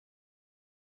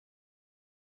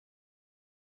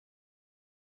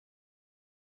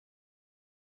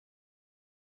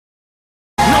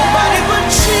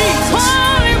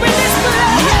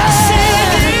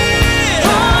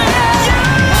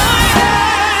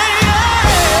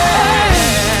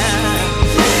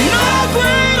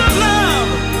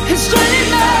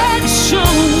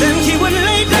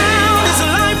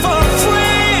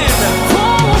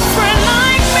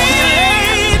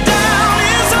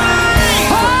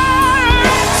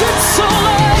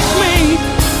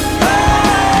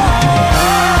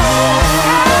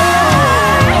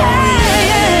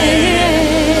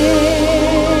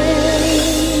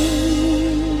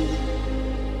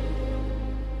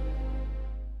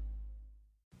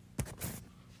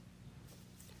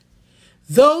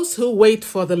Those who wait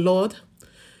for the Lord,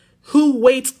 who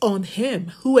wait on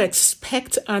him, who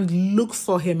expect and look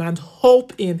for him and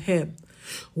hope in him,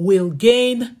 will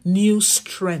gain new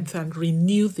strength and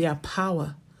renew their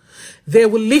power. They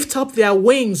will lift up their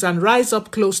wings and rise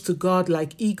up close to God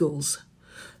like eagles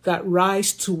that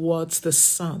rise towards the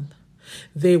sun.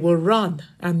 They will run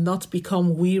and not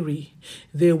become weary.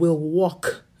 They will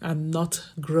walk and not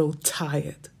grow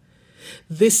tired.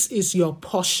 This is your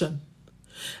portion,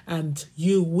 and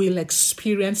you will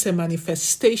experience a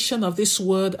manifestation of this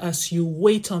word as you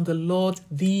wait on the Lord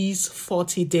these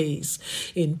 40 days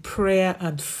in prayer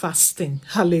and fasting.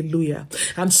 Hallelujah.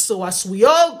 And so as we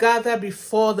all gather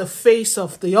before the face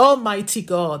of the Almighty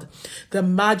God, the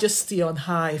Majesty on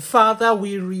high, Father,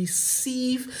 we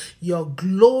receive your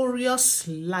glorious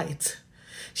light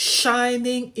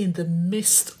shining in the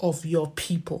midst of your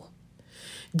people.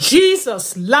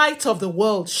 Jesus, light of the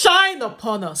world, shine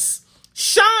upon us.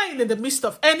 Shine in the midst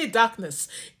of any darkness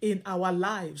in our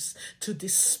lives to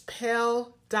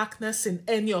dispel darkness in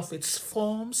any of its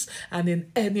forms and in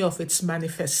any of its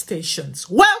manifestations.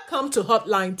 Welcome to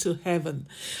Hotline to Heaven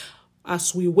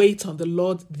as we wait on the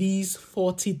Lord these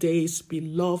 40 days,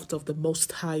 beloved of the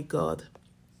Most High God.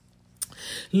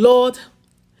 Lord,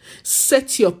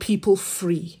 set your people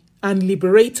free and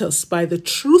liberate us by the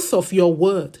truth of your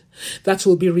word that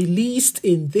will be released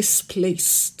in this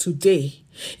place today.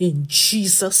 In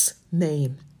Jesus'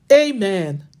 name,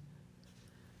 amen.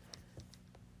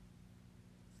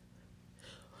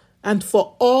 And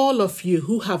for all of you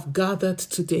who have gathered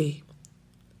today,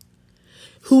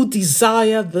 who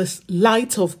desire the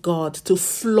light of God to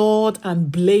flood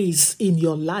and blaze in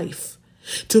your life,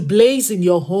 to blaze in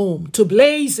your home, to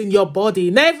blaze in your body,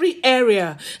 in every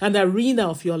area and arena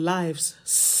of your lives,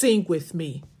 sing with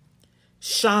me.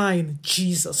 Shine,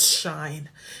 Jesus, shine.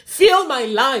 Fill my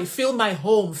life, fill my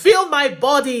home, fill my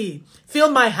body, fill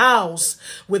my house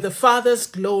with the Father's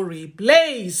glory.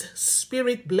 Blaze,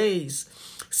 Spirit, blaze.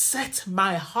 Set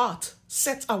my heart,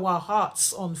 set our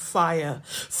hearts on fire.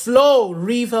 Flow,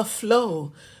 river,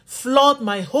 flow. Flood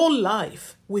my whole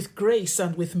life with grace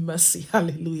and with mercy.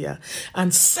 Hallelujah.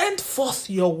 And send forth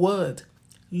your word,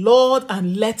 Lord,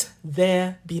 and let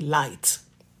there be light.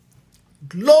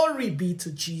 Glory be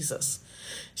to Jesus.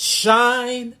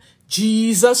 Shine,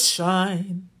 Jesus,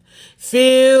 shine.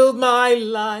 Fill my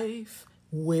life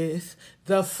with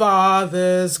the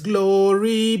Father's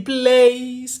glory.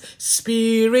 Blaze,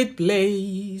 Spirit,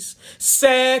 blaze.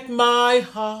 Set my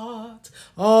heart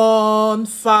on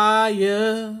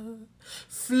fire.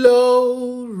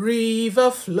 Flow,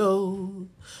 river, flow.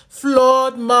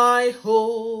 Flood my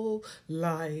whole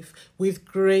life with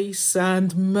grace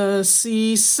and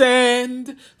mercy.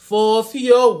 Send forth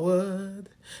your word,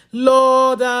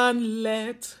 Lord, and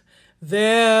let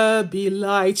there be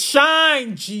light.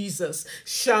 Shine, Jesus.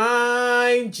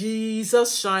 Shine,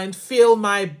 Jesus, shine. Fill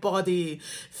my body.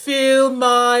 Fill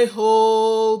my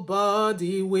whole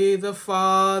body with the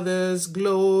Father's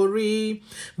glory.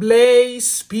 Blaze,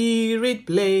 Spirit,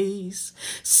 blaze.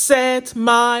 Set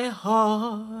my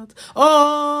heart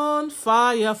on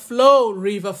fire. Flow,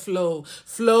 river, flow.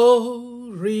 Flow,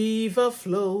 river,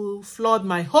 flow. Flood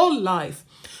my whole life.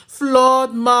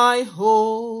 Flood my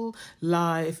whole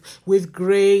life with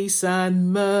grace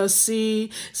and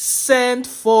mercy. Send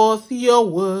forth your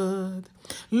word,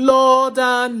 Lord,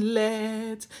 and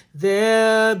let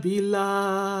there be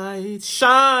light.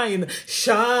 Shine,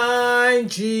 shine,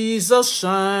 Jesus,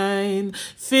 shine.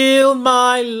 Fill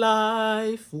my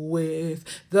life with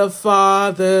the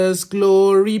Father's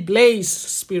glory. Blaze,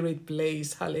 Spirit,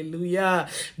 blaze. Hallelujah.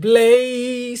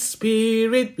 Blaze,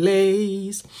 Spirit,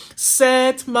 blaze.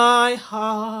 Set my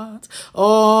heart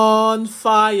on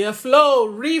fire. Flow,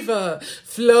 river,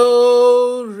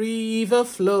 flow, river,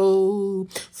 flow.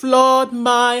 Flood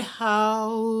my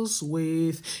house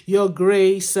with your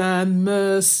grace and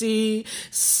mercy.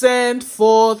 Send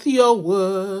forth your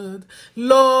word,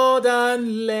 Lord,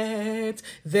 and let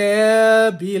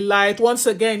there be light. Once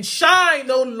again, shine,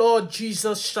 O Lord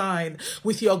Jesus, shine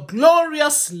with your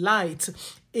glorious light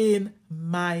in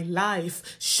my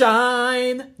life.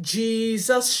 Shine,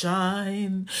 Jesus,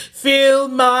 shine. Fill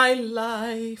my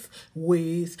life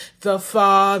with the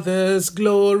Father's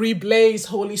glory. Blaze,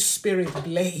 Holy Spirit,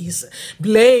 blaze.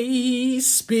 Blaze,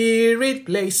 Spirit,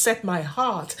 blaze. Set my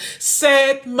heart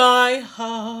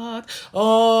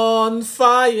on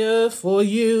fire for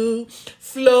you.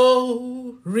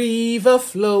 Flow, river,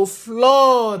 flow.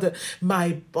 Flood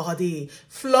my body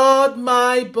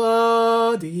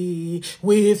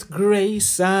with grace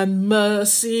grace and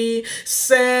mercy.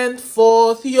 Send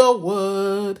forth your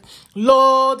word,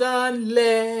 Lord, and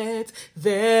let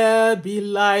there be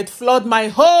light. Flood my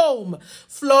home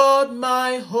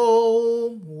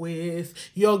with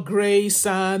your grace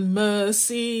and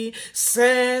mercy.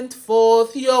 Send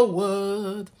forth your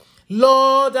word,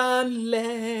 Lord, and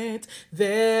let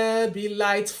there be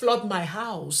light. Flood my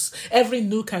house, every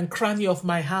nook and cranny of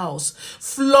my house.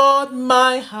 Flood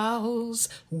my house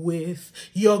with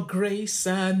your grace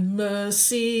and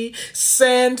mercy.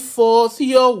 Send forth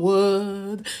your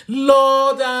word,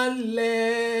 Lord, and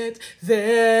let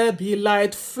there be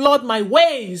light. Flood my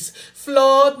ways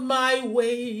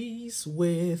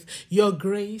with your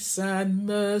grace and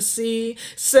mercy.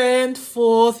 Send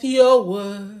forth your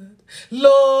word,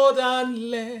 Lord, and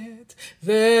let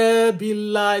there be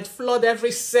light. Flood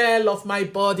every cell of my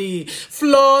body.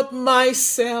 Flood my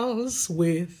cells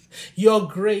with your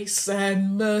grace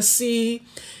and mercy.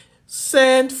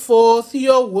 Send forth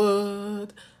your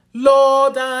word,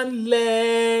 Lord, and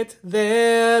let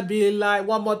there be light.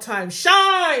 One more time.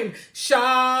 Shine,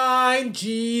 shine,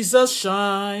 Jesus,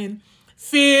 shine.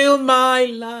 Fill my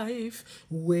life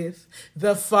with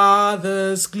the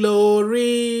Father's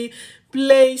glory.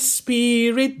 Blaze,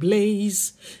 Spirit,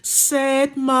 blaze.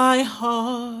 Set my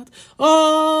heart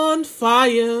on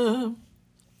fire.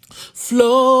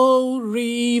 Flow,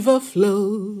 river,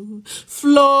 flow.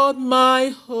 Flood my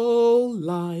whole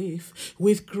life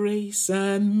with grace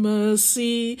and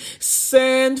mercy.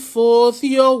 Send forth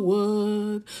your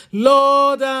word,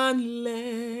 Lord, and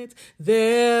let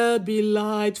there be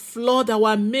light. Flood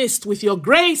our midst with your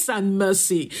grace and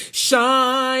mercy.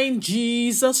 Shine,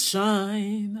 Jesus,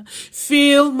 shine.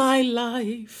 Fill my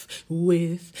life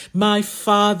with my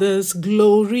Father's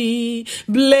glory.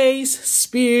 Blaze,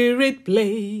 Spirit,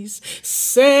 blaze.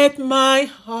 Set my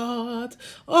heart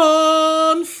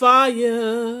on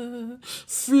fire.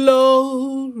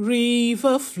 Flow,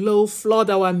 river, flow. Flood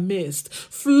our midst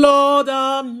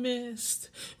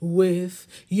with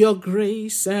your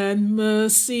grace and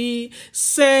mercy.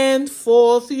 Send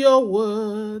forth your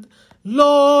word,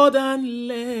 Lord, and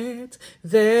let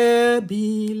there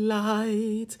be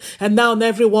light. And now,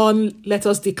 everyone, let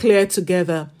us declare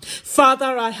together.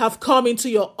 Father, I have come into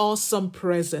your awesome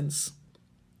presence.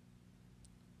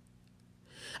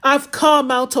 I've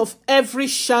come out of every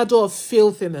shadow of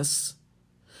filthiness,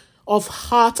 of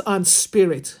heart and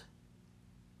spirit.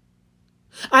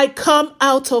 I come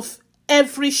out of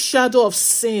every shadow of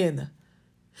sin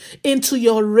into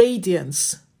your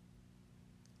radiance.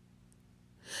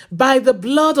 By the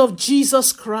blood of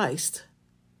Jesus Christ,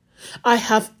 I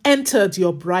have entered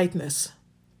your brightness.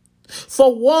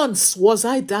 For once was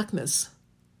I darkness,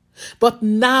 but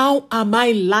now am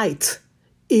I light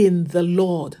in the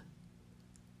Lord.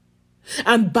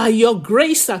 And by your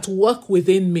grace at work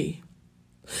within me,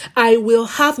 I will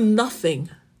have nothing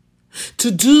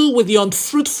to do with the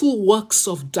unfruitful works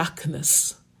of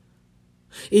darkness.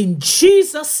 In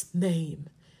Jesus' name,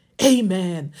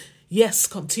 amen. Yes,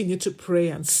 continue to pray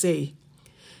and say,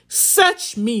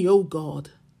 search me, O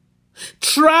God.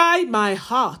 Try my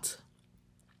heart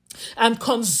and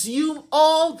consume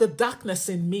all the darkness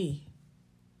in me,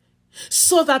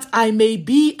 so that I may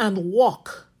be and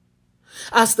walk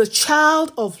as the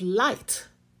child of light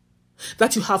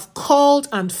that you have called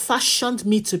and fashioned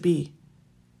me to be,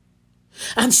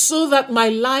 and so that my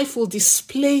life will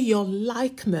display your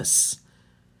likeness.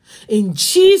 In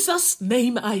Jesus'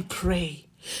 name I pray.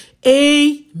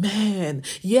 Amen.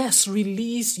 Yes,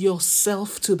 release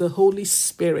yourself to the Holy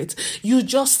Spirit. You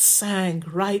just sang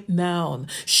right now.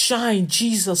 Shine,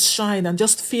 Jesus, shine, and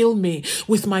just fill me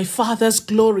with my Father's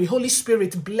glory. Holy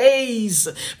Spirit, blaze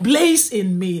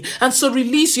in me. And so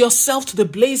release yourself to the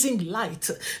blazing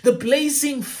light, the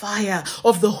blazing fire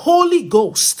of the Holy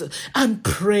Ghost, and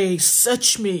pray.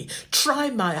 Search me,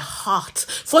 try my heart,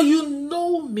 for you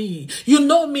know me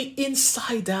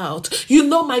inside out. You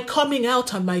know my coming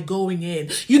out and my going in.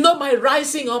 You know my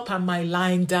rising up and my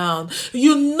lying down.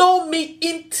 You know me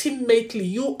intimately.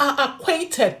 You are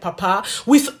acquainted, Papa,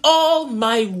 with all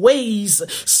my ways.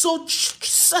 So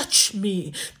search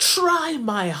me, try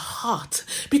my heart,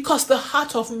 because the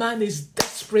heart of man is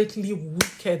desperately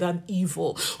wicked and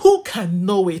evil. Who can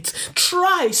know it?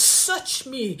 Try, search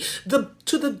me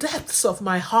to the depths of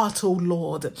my heart, O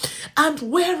Lord. And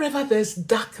wherever there's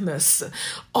darkness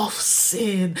of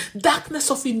sin, darkness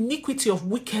of iniquity, of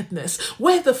wickedness,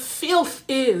 where the filth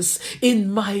is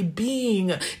in my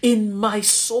being, in my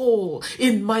soul,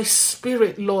 in my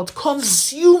spirit, Lord,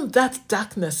 consume that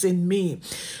darkness in me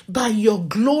by your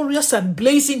glorious and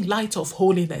blazing light of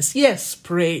holiness. Yes,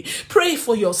 pray. Pray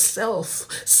for yourself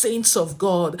saints of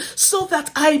God, so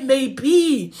that I may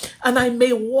be and I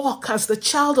may walk as the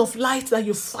child of light that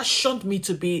you've fashioned me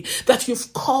to be, that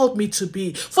you've called me to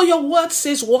be. For your word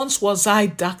says, once was I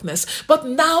darkness, but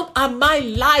now am I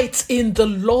light in the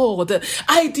Lord.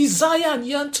 I desire and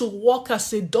yearn to walk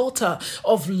as a daughter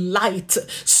of light.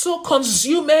 So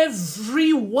consume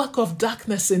every work of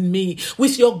darkness in me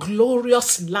with your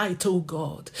glorious light, oh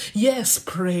God. Yes,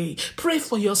 pray. Pray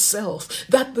for yourself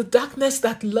that the darkness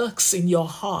that lurks in your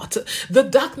heart, the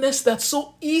darkness that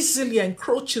so easily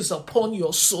encroaches upon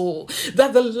your soul,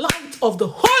 that the light of the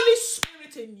Holy Spirit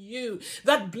in you,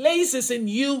 that blazes in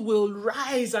you, will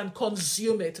rise and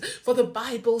consume it. For the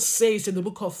Bible says in the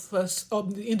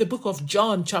book of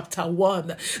John chapter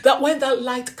 1, that when that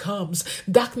light comes,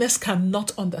 darkness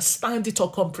cannot understand it or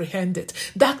comprehend it.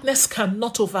 Darkness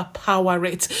cannot overpower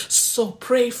it. So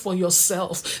pray for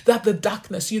yourself that the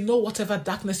darkness, whatever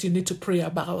darkness you need to pray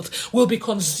about, will be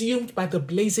consumed by the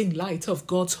blazing light of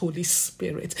God's Holy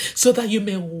Spirit, so that you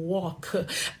may walk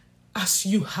as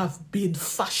you have been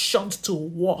fashioned to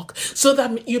walk, so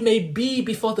that you may be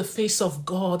before the face of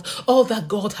God all that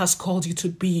God has called you to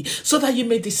be, so that you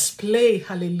may display,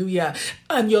 hallelujah,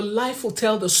 and your life will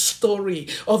tell the story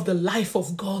of the life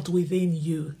of God within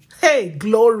you. Hey,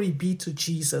 glory be to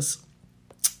Jesus.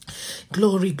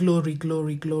 Glory, glory,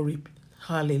 glory, glory.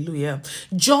 Hallelujah.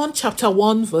 John chapter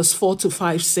 1 verse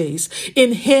 4-5 says,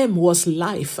 in him was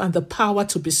life, and the power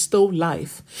to bestow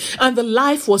life, and the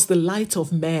life was the light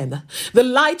of men. The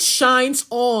light shines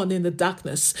on in the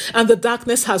darkness, and the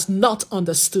darkness has not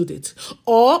understood it,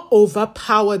 or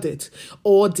overpowered it,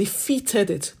 or defeated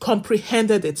it,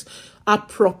 comprehended it,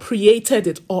 appropriated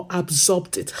it, or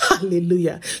absorbed it.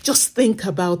 Hallelujah. Just think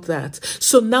about that.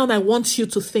 So now I want you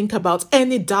to think about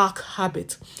any dark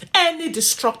habit, any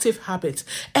destructive habit,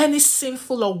 any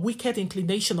sinful or wicked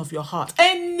inclination of your heart,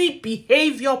 any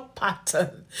behavior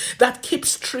pattern that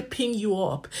keeps tripping you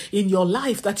up in your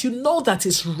life that you know that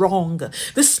is wrong.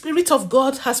 The Spirit of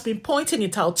God has been pointing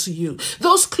it out to you.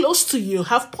 Those close to you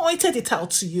have pointed it out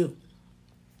to you.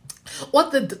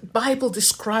 What the Bible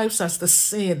describes as the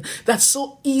sin that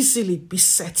so easily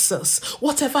besets us,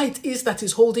 whatever it is that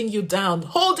is holding you down,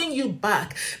 holding you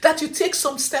back, that you take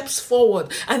some steps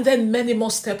forward and then many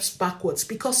more steps backwards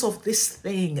because of this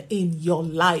thing in your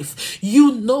life.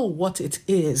 You know what it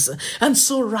is. And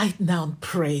so right now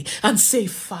pray and say,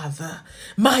 Father,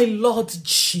 my Lord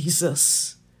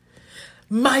Jesus,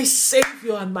 my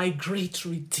Savior and my great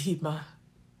Redeemer,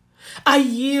 I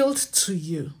yield to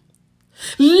you.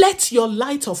 Let your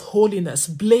light of holiness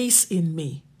blaze in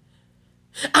me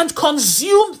and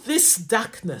consume this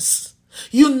darkness.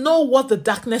 You know what the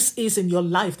darkness is in your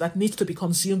life that needs to be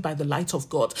consumed by the light of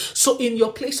God. So in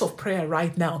your place of prayer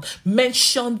right now,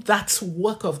 mention that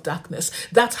work of darkness,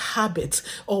 that habit,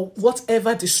 or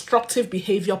whatever destructive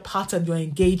behavior pattern you're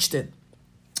engaged in,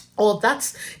 or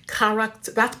that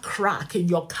crack in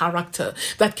your character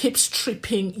that keeps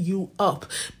tripping you up.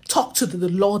 Talk to the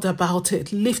Lord about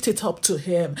it. Lift it up to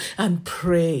him and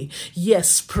pray.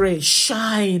 Yes, pray.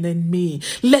 Shine in me.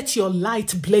 Let your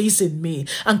light blaze in me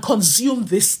and consume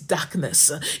this darkness.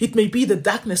 It may be the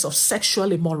darkness of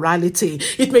sexual immorality.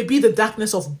 It may be the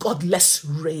darkness of godless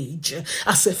rage.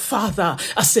 As a father,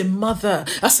 as a mother,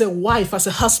 as a wife, as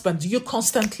a husband, you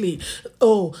constantly,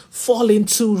 fall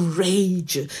into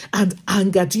rage and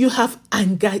anger. Do you have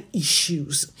anger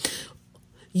issues?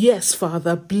 Yes,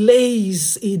 Father,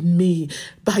 blaze in me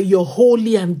by your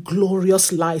holy and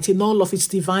glorious light in all of its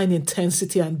divine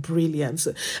intensity and brilliance,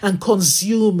 and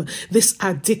consume this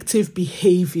addictive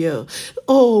behavior,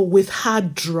 with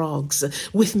hard drugs,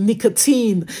 with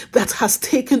nicotine that has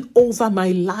taken over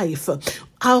my life,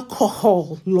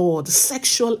 alcohol, Lord,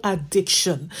 sexual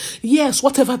addiction. Yes,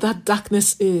 whatever that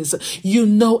darkness is, you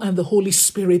know, and the Holy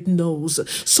Spirit knows.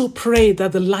 So pray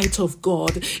that the light of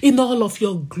God, in all of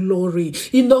your glory,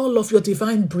 in all of your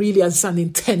divine brilliance and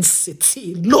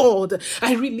intensity, Lord,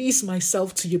 I release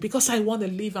myself to you because I want to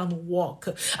live and walk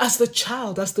as the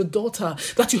child, as the daughter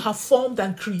that you have formed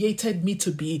and created me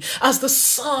to be, as the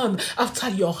son after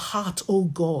your heart, oh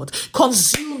God.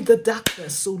 Consume the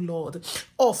darkness, oh Lord,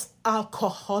 of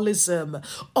alcoholism,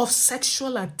 of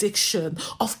sexual addiction,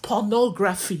 of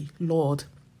pornography, Lord,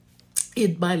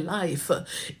 in my life,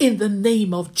 in the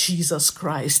name of Jesus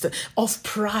Christ, of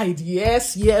pride.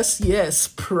 Yes,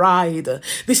 pride.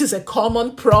 This is a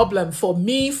common problem for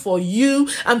me, for you,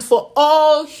 and for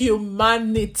all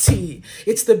humanity.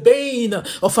 It's the bane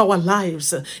of our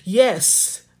lives.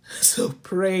 Yes. So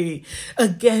pray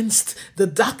against the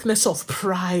darkness of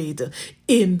pride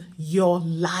in your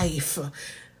life.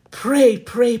 Pray.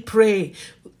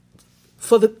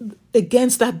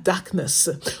 against that darkness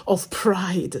of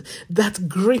pride that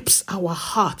grips our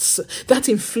hearts, that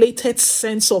inflated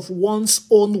sense of one's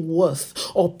own worth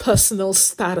or personal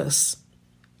status.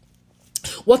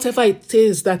 Whatever it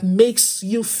is that makes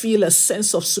you feel a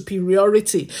sense of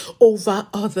superiority over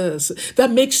others, that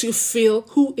makes you feel,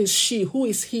 who is she, who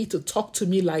is he to talk to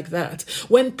me like that?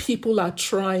 When people are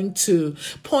trying to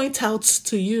point out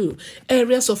to you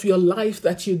areas of your life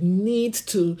that you need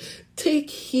to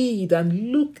take heed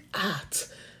and look at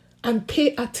and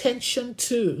pay attention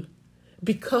to,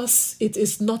 because it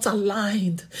is not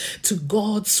aligned to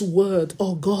God's word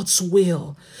or God's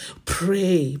will.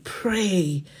 Pray.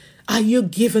 Are you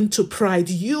given to pride?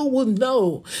 You will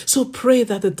know. So pray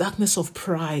that the darkness of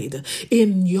pride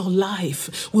in your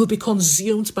life will be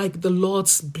consumed by the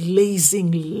Lord's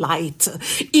blazing light.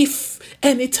 If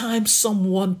anytime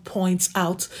someone points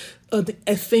out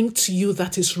a thing to you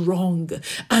that is wrong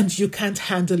and you can't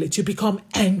handle it, you become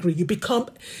angry, you become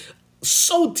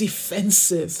so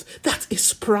defensive. That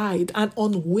is pride and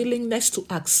unwillingness to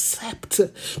accept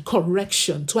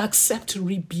correction, to accept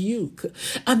rebuke,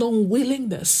 and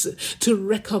unwillingness to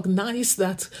recognize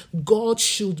that God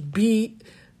should be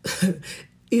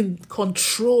in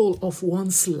control of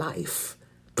one's life.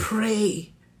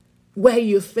 Pray where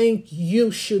you think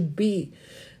you should be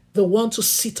the one to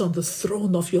sit on the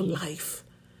throne of your life.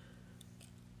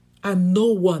 And no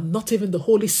one, not even the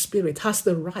Holy Spirit, has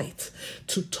the right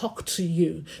to talk to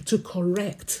you, to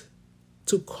correct,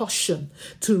 to caution,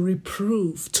 to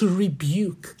reprove, to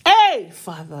rebuke. Hey,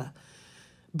 Father,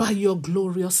 by your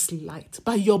glorious light,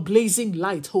 by your blazing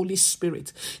light, Holy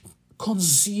Spirit,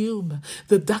 consume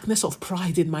the darkness of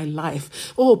pride in my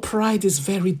life. Oh, pride is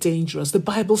very dangerous. The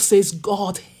Bible says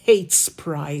God hates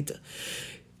pride.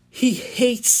 He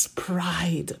hates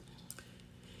pride.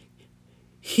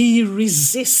 He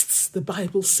resists, the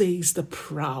Bible says, the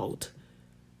proud.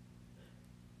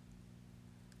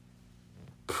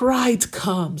 Pride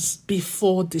comes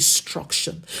before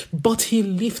destruction, but he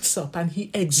lifts up and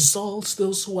he exalts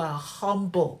those who are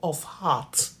humble of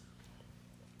heart.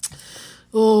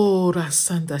 Oh,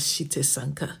 Rasanda Shite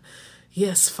Sanka.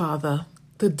 Yes, Father,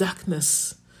 the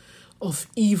darkness of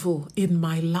evil in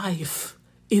my life,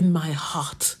 in my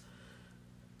heart,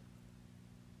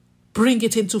 bring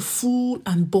it into full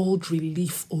and bold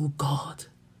relief, O God,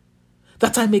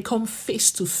 that I may come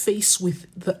face to face with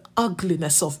the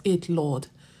ugliness of it, Lord.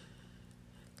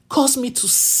 Cause me to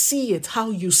see it how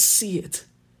you see it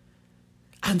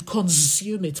and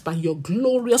consume it by your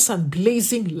glorious and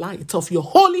blazing light of your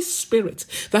Holy Spirit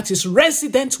that is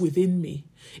resident within me.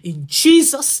 In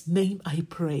Jesus' name I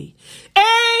pray.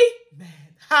 Amen.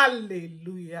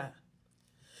 Hallelujah.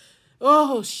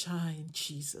 Oh, shine,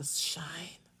 Jesus,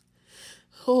 shine.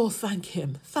 Oh, thank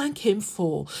him. Thank him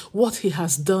for what he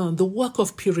has done, the work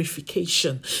of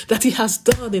purification that he has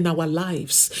done in our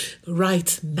lives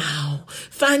right now.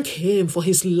 Thank him for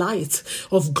his light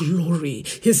of glory,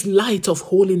 his light of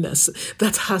holiness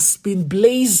that has been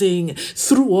blazing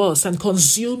through us and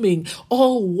consuming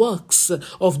all works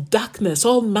of darkness,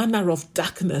 all manner of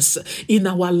darkness in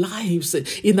our lives,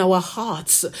 in our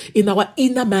hearts, in our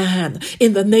inner man,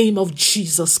 in the name of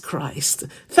Jesus Christ.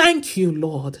 Thank you,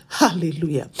 Lord.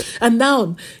 Hallelujah. And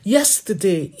now,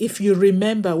 yesterday, if you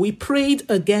remember, we prayed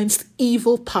against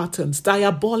evil patterns,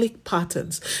 diabolic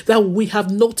patterns that we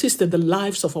have noticed in the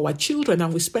lives of our children,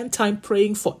 and we spent time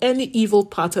praying for any evil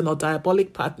pattern or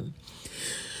diabolic pattern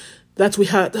that we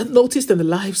had noticed in the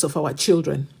lives of our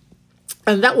children.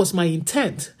 And that was my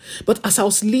intent. But as I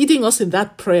was leading us in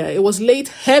that prayer, it was laid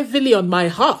heavily on my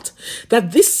heart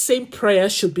that this same prayer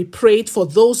should be prayed for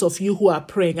those of you who are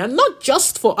praying, and not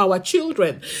just for our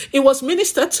children. It was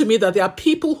ministered to me that there are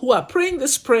people who are praying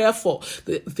this prayer for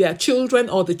their children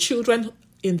or the children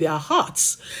in their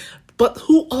hearts, but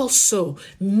who also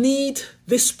need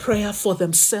this prayer for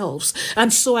themselves.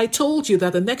 And so I told you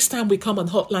that the next time we come on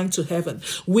Hotline to Heaven,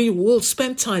 we will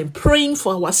spend time praying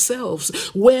for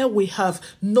ourselves where we have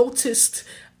noticed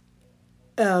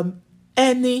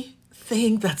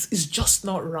anything that is just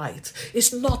not right.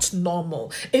 It's not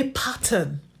normal. A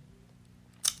pattern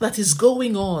that is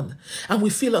going on, and we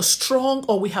feel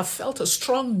we have felt a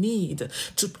strong need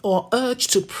to or urge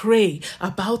to pray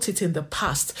about it in the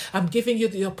past. I'm giving you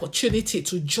the opportunity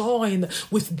to join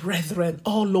with brethren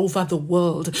all over the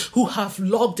world who have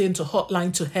logged into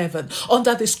Hotline to Heaven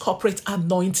under this corporate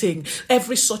anointing.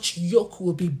 Every such yoke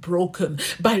will be broken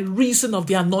by reason of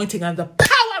the anointing and the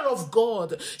power of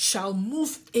God shall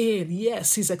move in.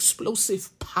 Yes, his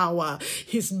explosive power,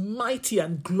 his mighty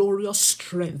and glorious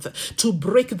strength to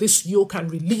break this yoke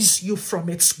and release you from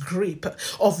its grip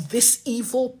of this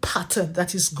evil pattern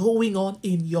that is going on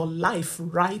in your life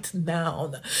right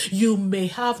now. You may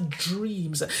have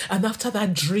dreams, and after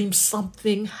that dream,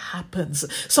 something happens.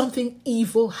 Something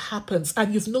evil happens,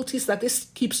 and you've noticed that this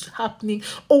keeps happening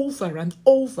over and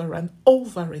over and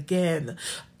over again.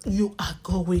 You are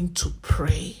going to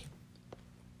pray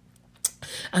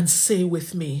and say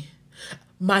with me,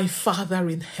 my Father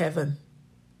in heaven,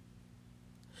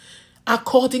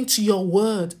 according to your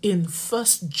word in 1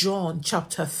 John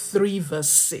chapter 3 verse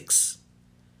 6,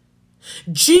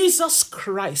 Jesus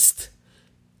Christ,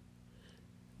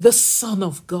 the Son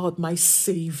of God, my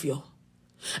Savior,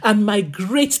 and my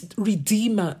great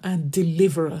Redeemer and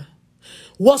Deliverer,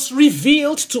 was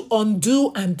revealed to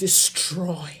undo and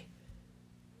destroy,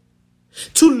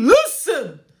 to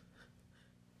loosen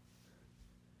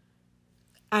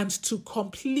and to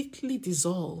completely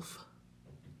dissolve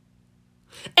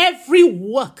every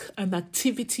work and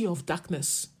activity of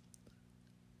darkness,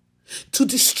 to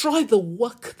destroy the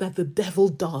work that the devil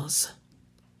does.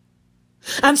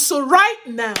 And so right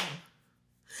now,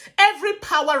 every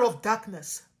power of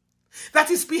darkness that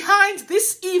is behind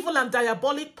this evil and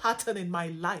diabolic pattern in my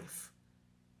life,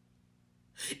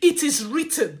 it is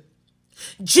written,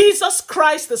 Jesus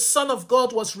Christ, the Son of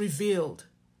God, was revealed.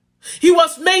 He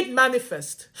was made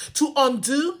manifest to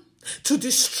undo, to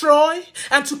destroy,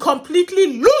 and to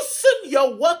completely loosen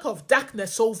your work of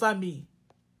darkness over me.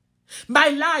 My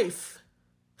life,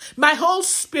 my whole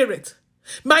spirit,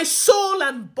 my soul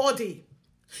and body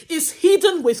is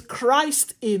hidden with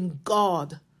Christ in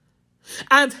God.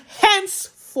 And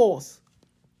henceforth,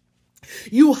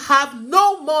 you have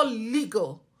no more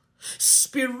legal,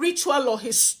 spiritual, or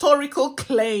historical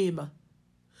claim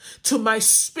to my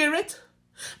spirit,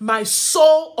 my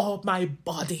soul, or my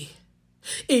body.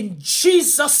 In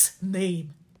Jesus'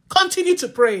 name, continue to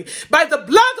pray by the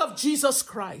blood of Jesus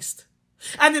Christ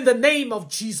and in the name of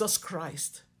Jesus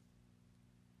Christ.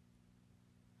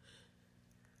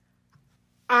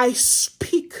 I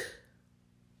speak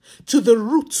to the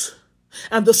root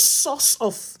and the source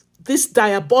of this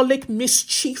diabolic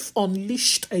mischief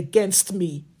unleashed against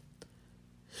me.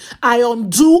 I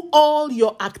undo all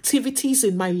your activities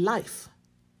in my life,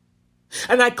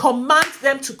 and I command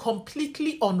them to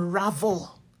completely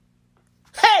unravel.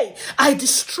 Hey, I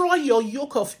destroy your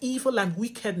yoke of evil and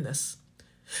wickedness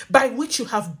by which you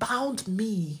have bound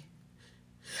me,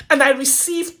 and I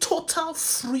receive total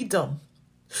freedom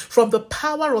from the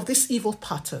power of this evil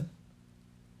pattern.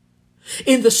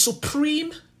 In the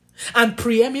supreme and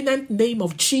preeminent name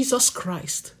of Jesus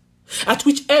Christ, at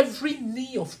which every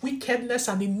knee of wickedness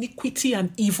and iniquity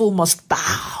and evil must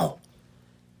bow.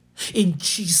 In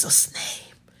Jesus' name.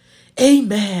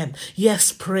 Amen.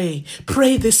 Yes, pray.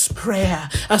 Pray this prayer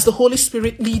as the Holy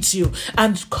Spirit leads you,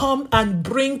 and come and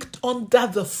bring under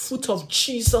the foot of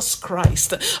Jesus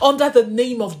Christ, under the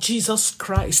name of Jesus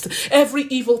Christ, every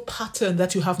evil pattern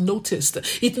that you have noticed.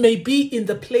 It may be in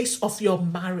the place of your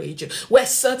marriage, where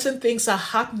certain things are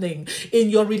happening in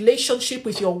your relationship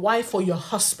with your wife or your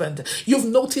husband. You've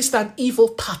noticed an evil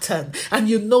pattern, and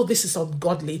you know this is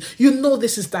ungodly. You know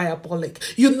this is diabolic.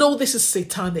 You know this is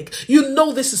satanic. You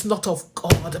know this is not of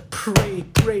God. Pray,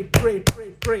 pray, pray,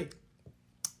 pray, pray.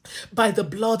 By the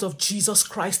blood of Jesus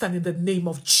Christ and in the name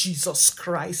of Jesus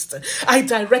Christ, I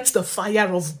direct the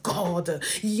fire of God.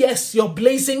 Yes, your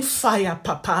blazing fire,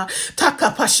 Papa,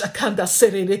 takapashakanda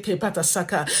serereke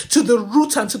patasaka, to the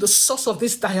root and to the source of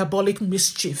this diabolic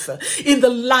mischief in the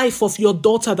life of your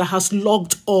daughter that has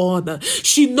logged on.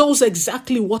 She knows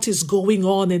exactly what is going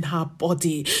on in her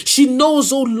body. She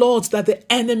knows, oh Lord, that the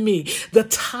enemy, the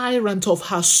tyrant of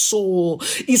her soul,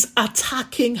 is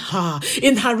attacking her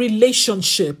in her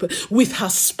relationship with her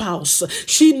spouse.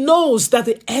 She knows that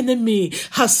the enemy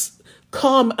has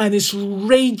come and is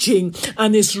raging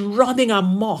and is running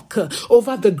amok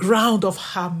over the ground of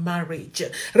her marriage.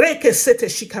 And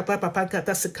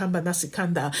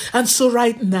so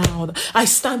right now, I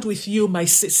stand with you, my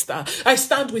sister. I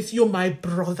stand with you, my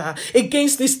brother,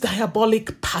 against this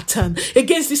diabolic pattern,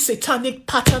 against this satanic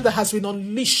pattern that has been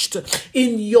unleashed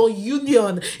in your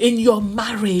union, in your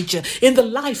marriage, in the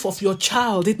life of your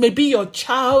child. It may be your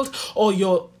child or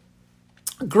your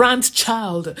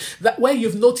grandchild, that where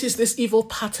you've noticed this evil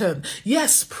pattern,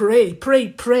 yes, pray.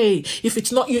 If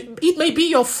it's not you, it may be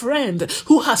your friend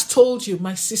who has told you,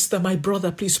 my sister, my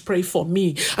brother, please pray for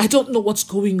me. I don't know what's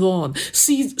going on.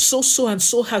 See, so and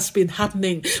so has been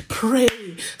happening. Pray.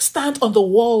 Stand on the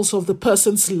walls of the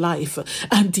person's life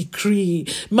and decree,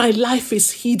 my life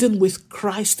is hidden with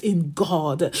Christ in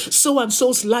God. So and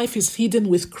so's life is hidden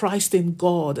with Christ in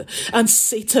God. And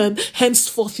Satan,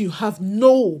 henceforth you have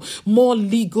no more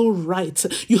legal right.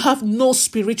 You have no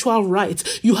spiritual right.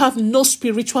 You have no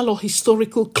spiritual or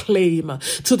historical claim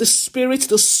to the spirit,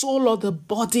 the soul, or the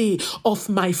body of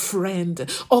my friend,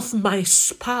 of my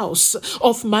spouse,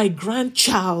 of my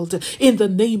grandchild, in the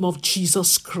name of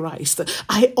Jesus Christ.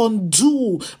 I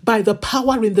undo by the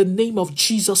power in the name of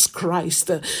Jesus Christ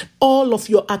all of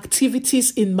your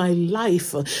activities in my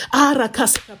life.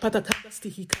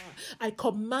 I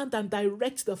command and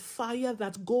direct the fire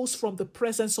that goes from the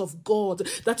presence of God,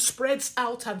 that spreads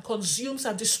out and consumes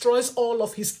and destroys all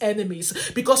of his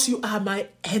enemies, because you are my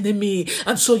enemy,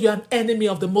 and so you're an enemy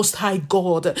of the Most High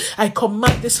God. I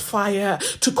command this fire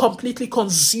to completely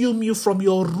consume you from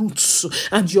your roots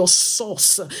and your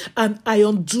source, and I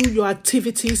undo your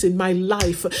activities in my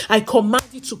life. I command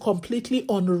it to completely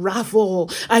unravel.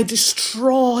 I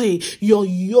destroy your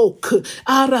yoke.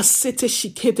 Arasete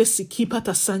shikede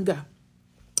sikipata sanga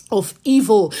of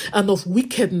evil and of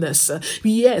wickedness.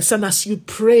 Yes, and as you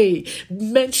pray,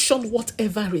 mention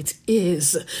whatever it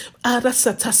is.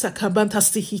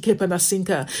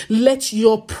 Let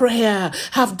your prayer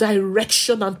have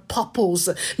direction and purpose.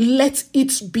 Let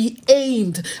it be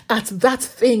aimed at that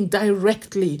thing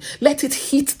directly. Let it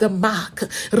hit the mark.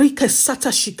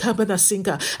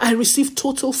 I receive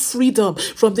total freedom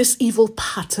from this evil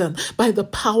pattern by the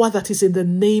power that is in the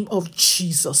name of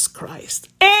Jesus Christ.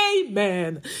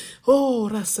 Amen. Oh,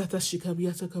 rasata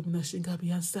shikabiata kabna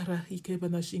shingabian stara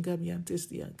hikebana shingabian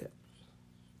testianka.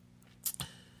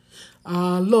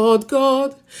 Ah, Lord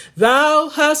God, thou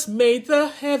hast made the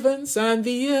heavens and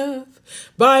the earth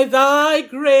by thy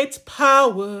great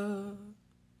power.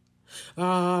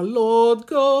 Ah, Lord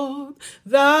God,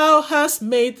 thou hast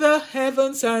made the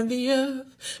heavens and the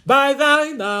earth by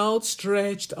thine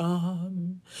outstretched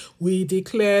arm. We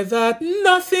declare that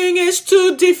nothing is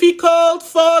too difficult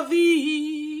for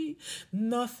thee.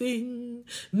 Nothing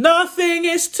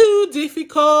is too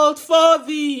difficult for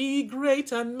thee,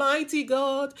 great and mighty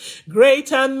God,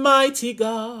 great and mighty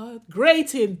God,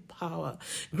 great in power,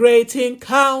 great in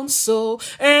counsel,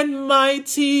 and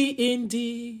mighty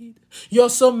indeed. You're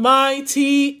so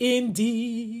mighty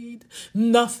indeed.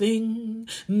 Nothing,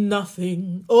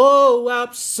 oh,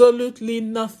 absolutely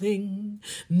nothing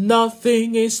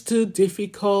is too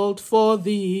difficult for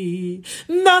thee.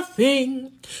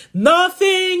 Nothing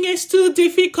is too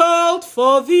difficult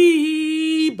for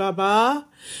thee, Baba.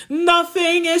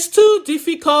 Nothing is too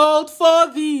difficult for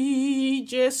thee,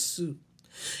 Jesus.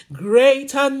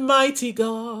 Great and mighty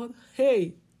God,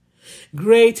 hey.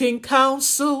 Great in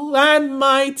counsel and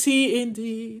mighty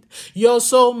indeed. You're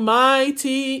so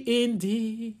mighty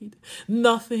indeed.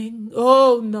 Nothing,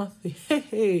 oh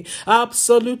nothing,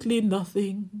 absolutely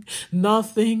nothing.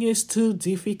 Nothing is too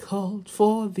difficult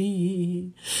for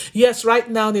thee. Yes, right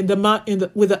now with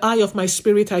the eye of my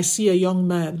spirit, I see a young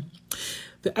man.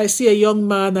 I see a young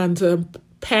man and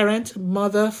parent,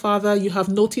 mother, father, you have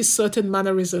noticed certain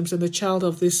mannerisms in the child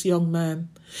of this young man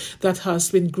that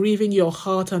has been grieving your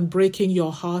heart and breaking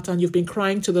your heart, and you've been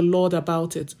crying to the Lord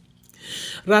about it.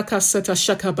 Rakaseta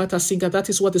Shakabata Singa, that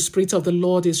is what the Spirit of the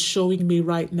Lord is showing me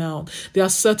right now. There are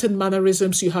certain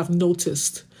mannerisms you have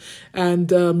noticed,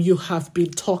 and you have been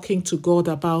talking to God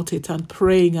about it and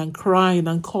praying and crying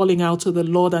and calling out to the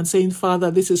Lord and saying,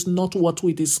 Father, this is not what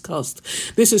we discussed.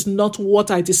 This is not what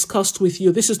I discussed with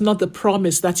you. This is not the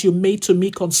promise that you made to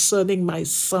me concerning my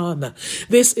son.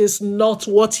 This is not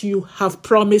what you have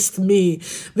promised me.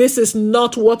 This is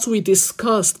not what we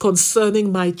discussed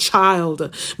concerning my child.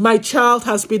 My child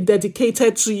has been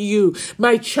dedicated to you.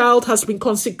 My child has been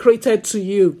consecrated to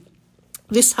you.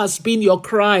 This has been your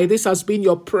cry. This has been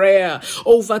your prayer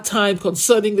over time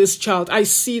concerning this child. I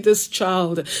see this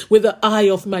child with the eye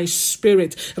of my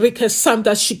spirit.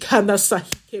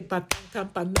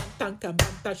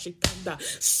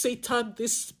 Satan,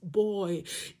 this boy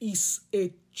is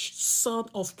a son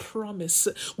of promise.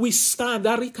 We stand.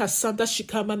 Everyone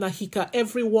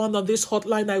on this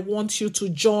hotline, I want you to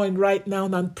join right now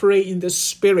and pray in the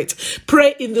spirit.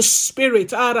 Pray in the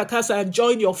spirit, and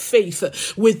join your faith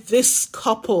with this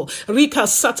couple. Rika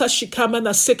Sata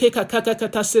Shikamana Seke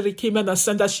Kakakata Sirikimana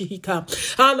Sanda Shihika.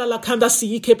 Ala Lakanda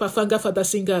Sihike Pafanga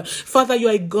Fadasinga. Father, you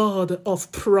are a God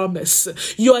of promise.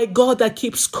 You are a God that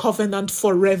keeps covenant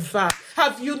forever.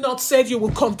 Have you not said you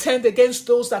will contend against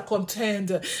those that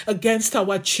contend against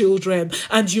our children,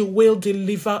 and you will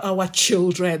deliver our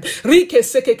children? Father,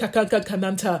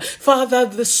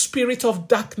 the spirit of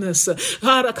darkness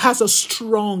has a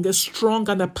strong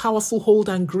and a powerful hold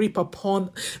and grip upon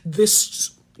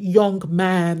this young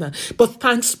man. But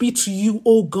thanks be to you,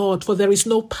 O God, for there is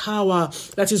no power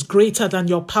that is greater than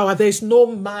your power. There is no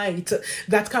might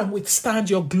that can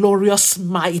withstand your glorious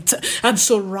might. And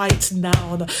so right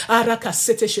now, I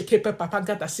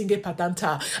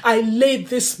lay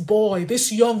this boy,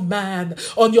 this young man,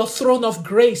 on your throne of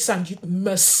grace and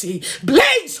mercy.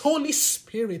 Blaze, Holy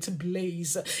Spirit,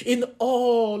 blaze in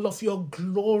all of your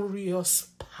glorious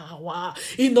power,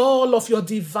 in all of your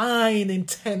divine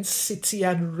intensity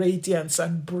and radiance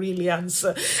and brilliance,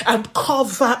 and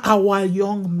cover our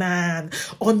young man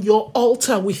on your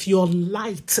altar with your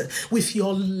light,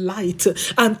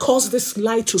 and cause this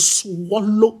light to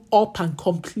swallow up and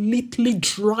completely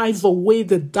drive away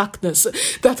the darkness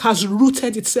that has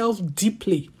rooted itself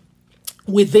deeply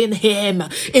within him,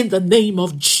 in the name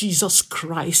of Jesus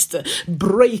Christ.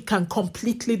 Break and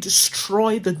completely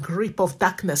destroy the grip of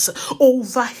darkness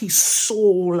over his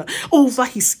soul, over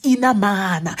his inner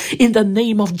man, in the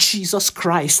name of Jesus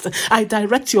Christ. I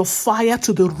direct your fire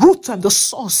to the root and the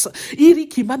source,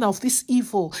 irikimana, of this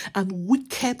evil and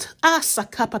wicked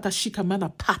asakapata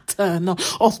pattern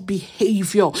of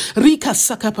behavior, rika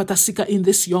sakapatasika, in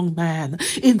this young man,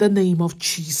 in the name of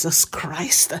Jesus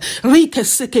Christ. Rika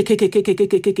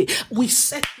we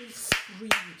set you free.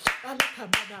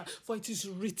 For it is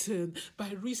written, by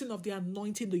reason of the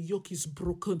anointing, the yoke is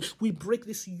broken. We break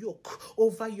this yoke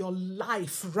over your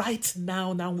life right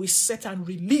now. Now we set and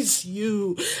release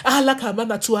you,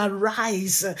 to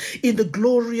arise in the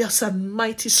glorious and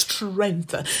mighty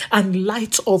strength and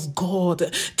light of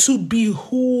God, to be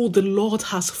who the Lord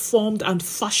has formed and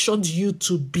fashioned you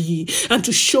to be, and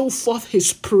to show forth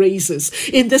his praises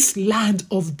in this land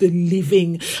of the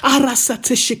living.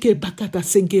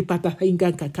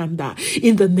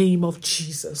 In the name of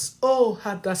Jesus. Oh,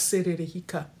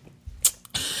 Hadaserehika.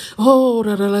 Oh,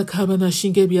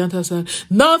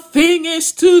 nothing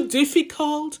is too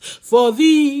difficult for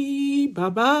thee,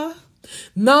 Baba.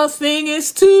 Nothing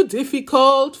is too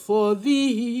difficult for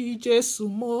thee,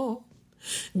 Jesumo.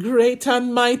 Great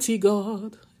and mighty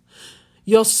God,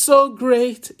 you're so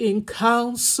great in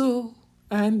counsel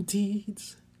and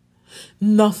deeds.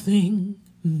 Nothing,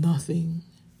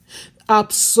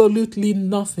 absolutely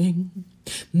nothing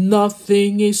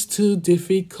is too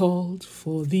difficult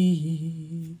for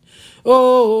thee.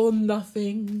 Oh,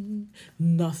 nothing,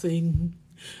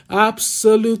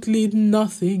 absolutely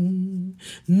nothing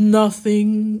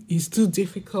is too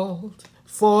difficult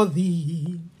for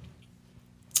thee.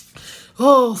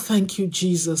 Oh, thank you,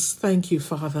 Jesus. Thank you,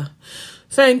 Father.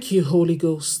 Thank you, Holy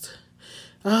Ghost.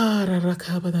 And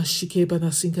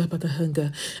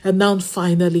now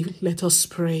finally, let us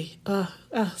pray.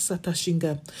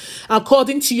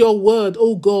 According to your word,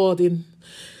 O God, in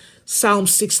Psalm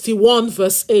 61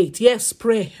 verse 8. Yes,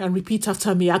 pray and repeat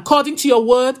after me. According to your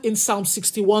word in Psalm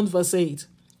 61 verse 8.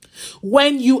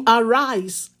 When you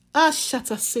arise, there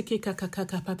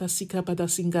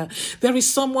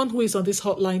is someone who is on this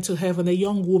hotline to heaven, a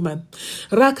young woman,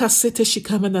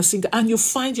 and you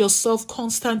find yourself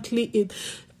constantly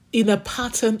in a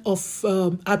pattern of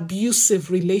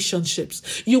abusive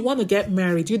relationships. You want to get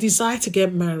married, you desire to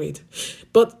get married,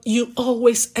 but you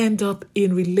always end up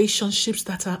in relationships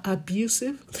that are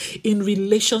abusive, in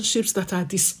relationships that are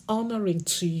dishonoring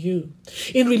to you,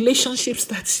 in relationships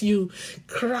that you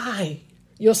cry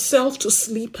yourself to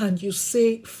sleep and you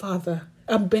say, Father,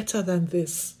 I'm better than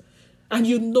this. And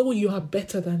you know you are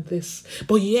better than this.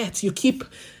 But yet you keep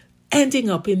ending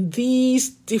up in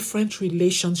these different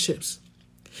relationships.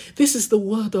 This is the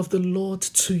word of the Lord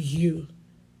to you.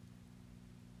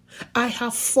 I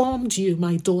have formed you,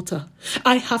 my daughter.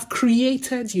 I have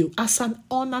created you as an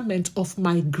ornament of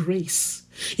my grace.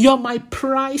 You're my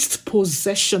prized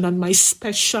possession and my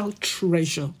special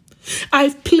treasure.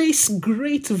 I've placed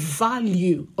great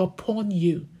value upon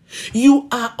you. You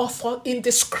are of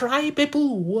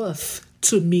indescribable worth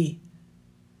to me.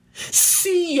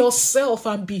 See yourself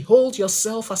and behold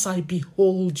yourself as I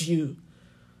behold you.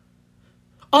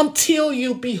 Until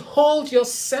you behold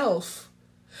yourself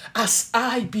as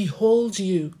I behold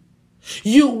you,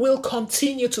 you will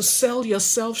continue to sell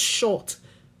yourself short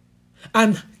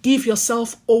and give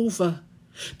yourself over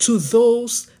to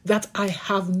those that I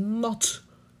have not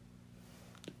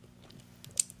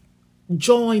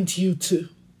joined you to.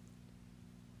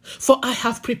 For I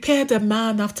have prepared a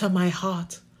man after my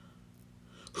heart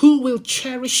who will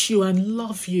cherish you and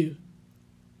love you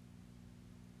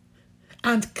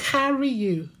and carry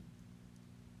you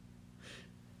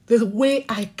the way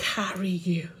I carry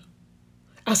you,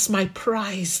 as my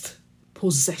prized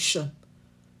possession,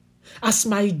 as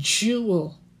my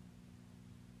jewel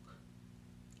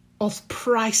of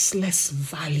priceless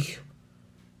value.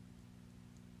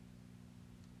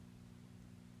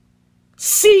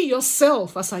 See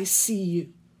yourself as I see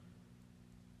you,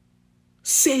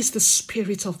 says the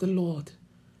Spirit of the Lord.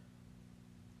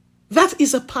 That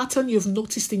is a pattern you've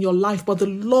noticed in your life, but the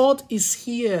Lord is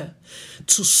here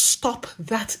to stop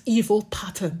that evil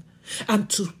pattern and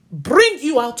to bring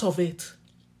you out of it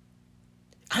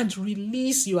and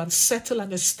release you and settle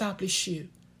and establish you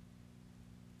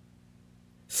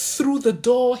through the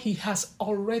door He has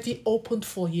already opened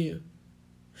for you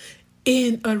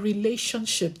in a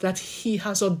relationship that He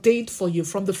has ordained for you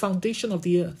from the foundation of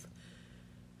the earth,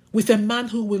 with a man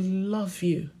who will love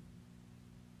you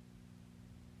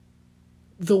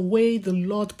the way the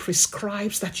Lord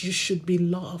prescribes that you should be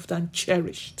loved and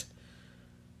cherished.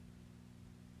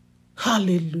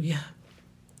 Hallelujah.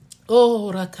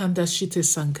 Oh, Rakanda Shite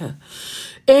Sanka.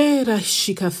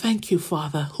 Shika, thank you,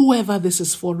 Father. Whoever this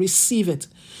is for, receive it.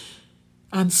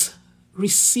 And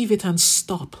receive it and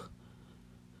stop.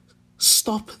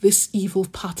 Stop this evil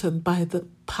pattern by the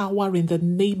power in the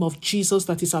name of Jesus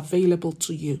that is available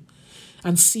to you.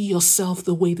 And see yourself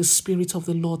the way the Spirit of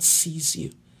the Lord sees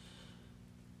you.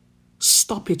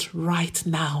 Stop it right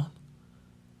now.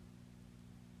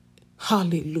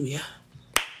 Hallelujah.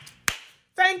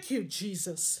 Thank you,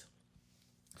 Jesus.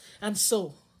 And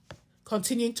so,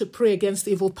 continuing to pray against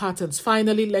evil patterns.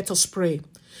 Finally, let us pray.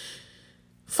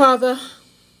 Father,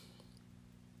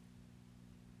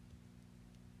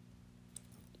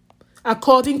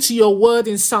 according to your word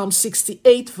in Psalm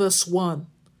 68, verse 1,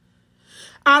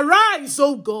 arise,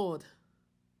 O God,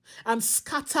 and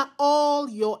scatter all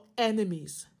your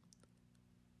enemies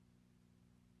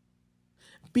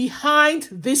behind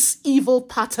this evil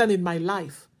pattern in my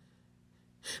life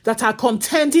that are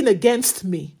contending against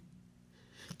me.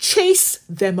 Chase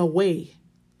them away,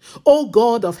 O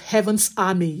God of heaven's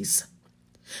armies.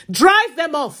 Drive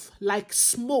them off like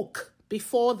smoke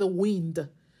before the wind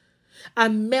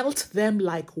and melt them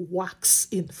like wax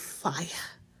in fire.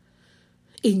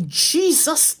 In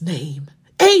Jesus' name.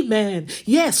 Amen.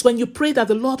 Yes, when you pray that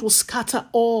the Lord will scatter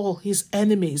all his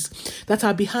enemies that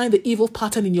are behind the evil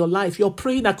pattern in your life, you're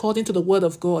praying according to the word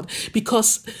of God,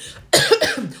 because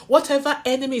whatever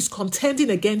enemy is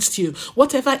contending against you,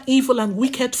 whatever evil and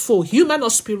wicked foe, human or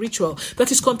spiritual,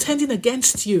 that is contending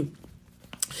against you,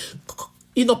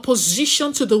 in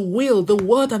opposition to the will, the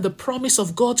word, and the promise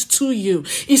of God to you,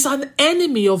 is an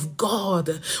enemy of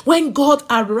God. When God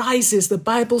arises, the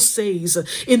Bible says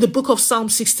in the book of Psalm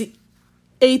 68,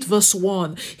 verse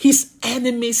 1, his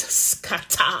enemies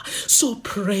scatter. So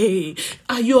pray.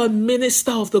 Are you a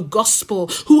minister of the gospel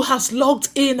who has logged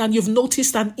in and you've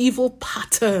noticed an evil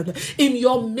pattern in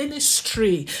your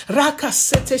ministry?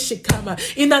 Rakasete shikama,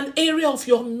 in an area of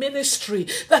your ministry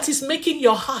that is making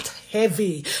your heart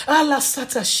heavy.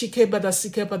 Alasata shikebada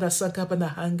sikebada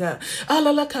sakabana hanga.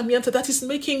 Alala kamianta, that is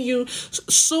making you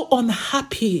so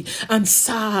unhappy and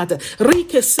sad.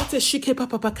 Rikesete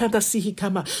shikepapapakanda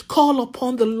sihikama. Call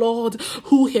upon the Lord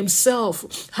who himself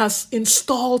has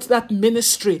installed that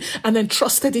ministry and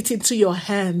entrusted it into your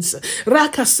hands.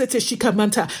 Rakasete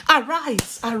shikamanta.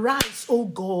 Arise, O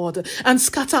God, and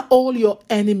scatter all your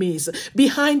enemies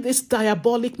behind this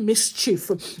diabolic mischief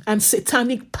and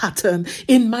satanic pattern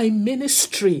in my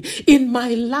ministry, in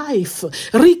my life.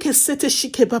 Rikesete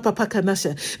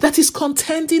shikepapapakanasha, that is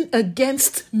contending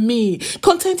against me,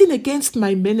 contending against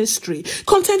my ministry,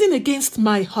 contending against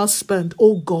my husband,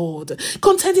 O God,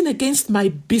 contending against my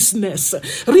business.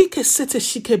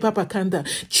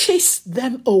 Chase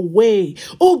them away,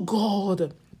 O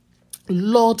God,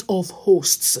 Lord of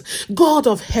hosts, God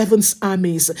of heaven's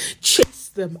armies. Chase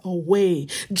them away.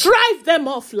 Drive them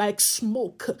off like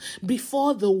smoke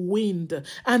before the wind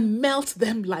and melt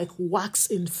them like wax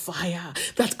in fire,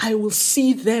 that I will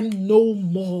see them no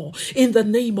more. In the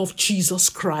name of Jesus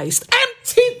Christ.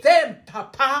 Empty them,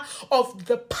 Papa, of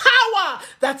the power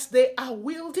that they are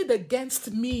wielding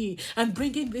against me and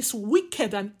bringing this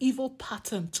wicked and evil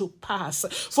pattern to pass.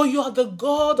 For you are the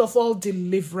God of all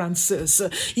deliverances.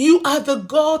 You are the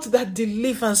God that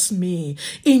delivers me.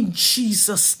 In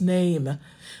Jesus' name.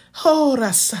 Thank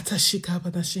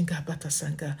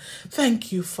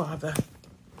you, Father.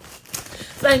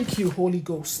 Thank you, Holy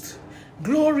Ghost.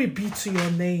 Glory be to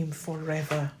your name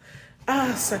forever.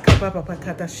 Sakababa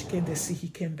Bakada Shikende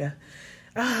Sihikenda.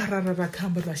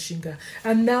 Rarabakamba Shinga.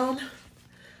 And now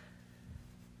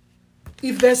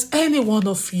If there's any one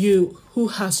of you who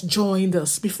has joined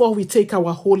us before we take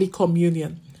our Holy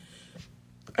Communion,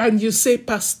 and you say,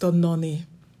 Pastor Noni,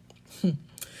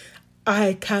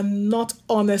 I cannot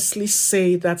honestly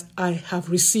say that I have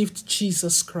received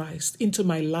Jesus Christ into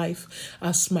my life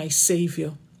as my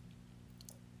Savior.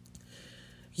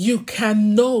 You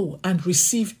can know and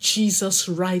receive Jesus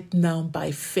right now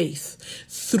by faith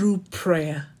through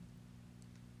prayer.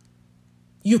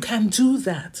 You can do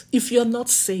that if you're not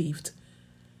saved.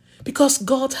 Because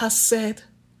God has said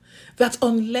that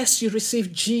unless you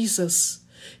receive Jesus,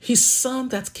 his Son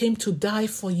that came to die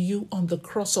for you on the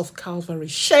cross of Calvary,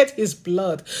 shed his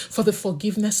blood for the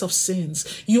forgiveness of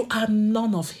sins, you are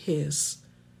none of his.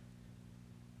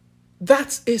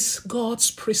 That is God's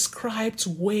prescribed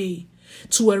way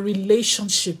to a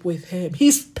relationship with him.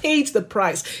 He's paid the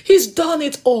price. He's done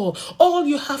it all. All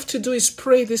you have to do is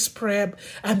pray this prayer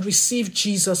and receive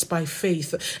Jesus by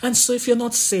faith. And so if you're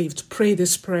not saved, pray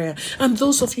this prayer. And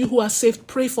those of you who are saved,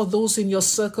 pray for those in your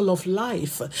circle of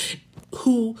life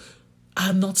who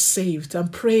are not saved,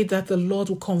 and pray that the Lord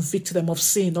will convict them of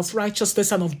sin, of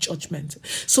righteousness, and of judgment,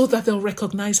 so that they'll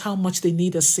recognize how much they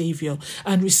need a Savior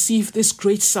and receive this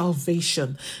great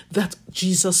salvation that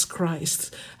Jesus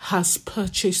Christ has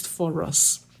purchased for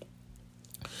us.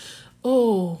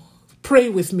 Oh, pray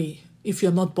with me if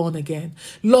you're not born again.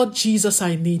 Lord Jesus,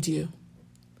 I need you.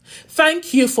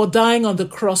 Thank you for dying on the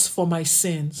cross for my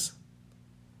sins.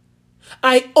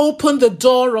 I open the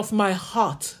door of my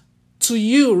heart to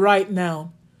you right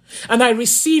now, and I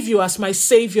receive you as my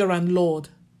Savior and Lord.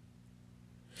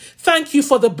 Thank you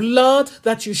for the blood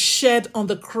that you shed on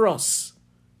the cross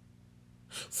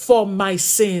for my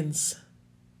sins.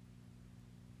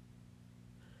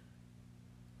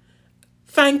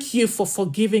 Thank you for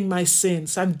forgiving my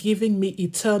sins and giving me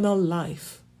eternal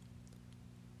life.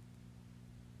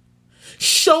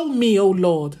 Show me, O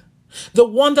Lord, the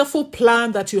wonderful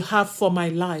plan that you have for my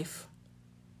life.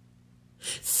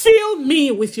 Fill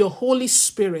me with your Holy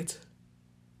Spirit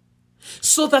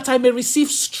so that I may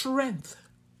receive strength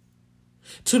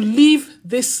to live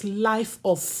this life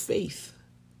of faith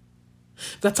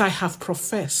that I have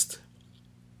professed,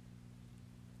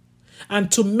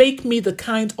 and to make me the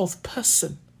kind of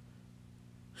person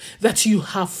that you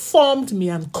have formed me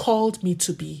and called me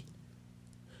to be.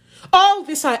 All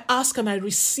this I ask and I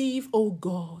receive, O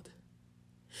God,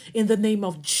 in the name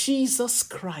of Jesus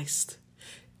Christ.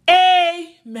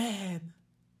 Amen.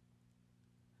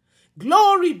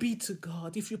 Glory be to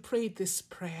God. If you prayed this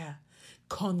prayer,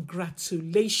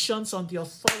 congratulations on the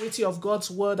authority of God's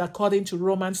word according to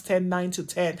Romans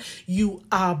 10:9-10. You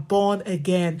are born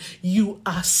again. You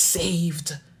are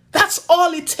saved. That's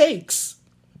all it takes.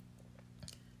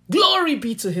 Glory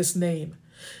be to his name.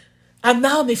 And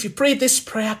now if you pray this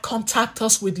prayer, contact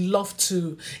us. We'd love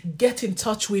to get in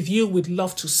touch with you. We'd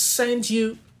love to send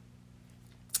you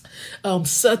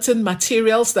certain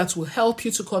materials that will help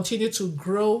you to continue to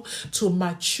grow, to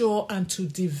mature, and to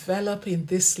develop in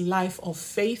this life of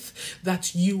faith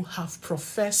that you have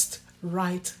professed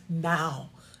right now.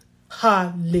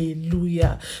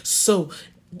 Hallelujah. So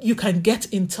you can get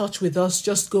in touch with us.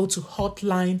 Just go to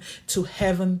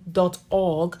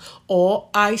hotline-to-heaven.org or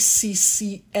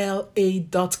iccla.com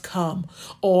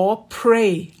or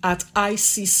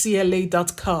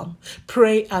pray@iccla.com.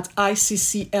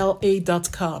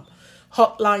 Pray@iccla.com.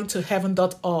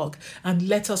 Hotline-to-heaven.org, and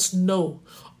let us know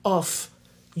of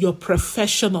your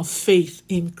profession of faith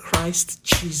in Christ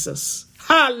Jesus.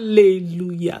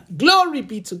 Hallelujah. Glory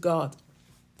be to God.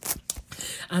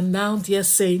 And now, dear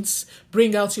saints,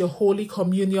 bring out your Holy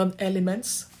Communion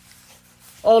elements.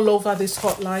 All over this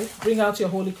hotline, bring out your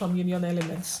Holy Communion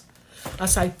elements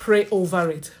as I pray over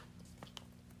it.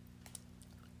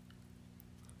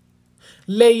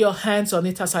 Lay your hands on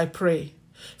it as I pray.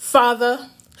 Father,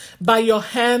 by your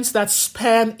hands that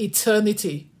span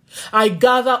eternity, I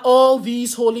gather all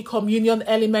these Holy Communion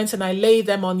elements and I lay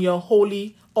them on your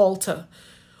holy altar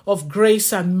of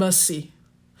grace and mercy.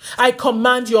 I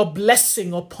command your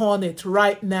blessing upon it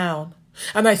right now.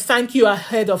 And I thank you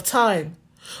ahead of time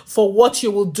for what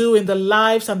you will do in the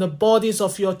lives and the bodies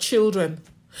of your children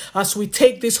as we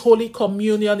take this Holy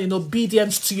Communion in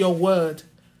obedience to your word.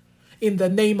 In the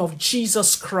name of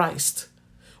Jesus Christ,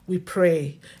 we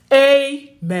pray.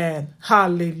 Amen.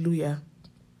 Hallelujah.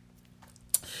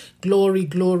 Glory,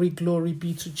 glory, glory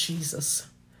be to Jesus.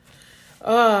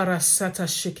 Rasata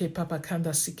shike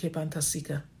papakanda sike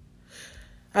bantasika.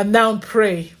 And now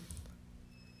pray.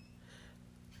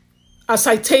 As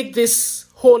I take this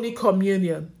Holy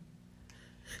Communion,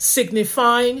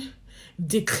 signifying,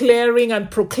 declaring, and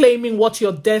proclaiming what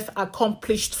your death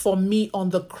accomplished for me on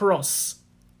the cross.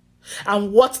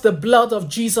 and what the blood of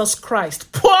Jesus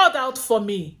Christ poured out for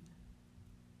me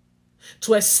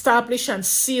to establish and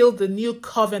seal the new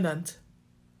covenant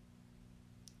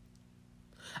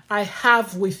I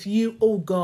have with you, O God.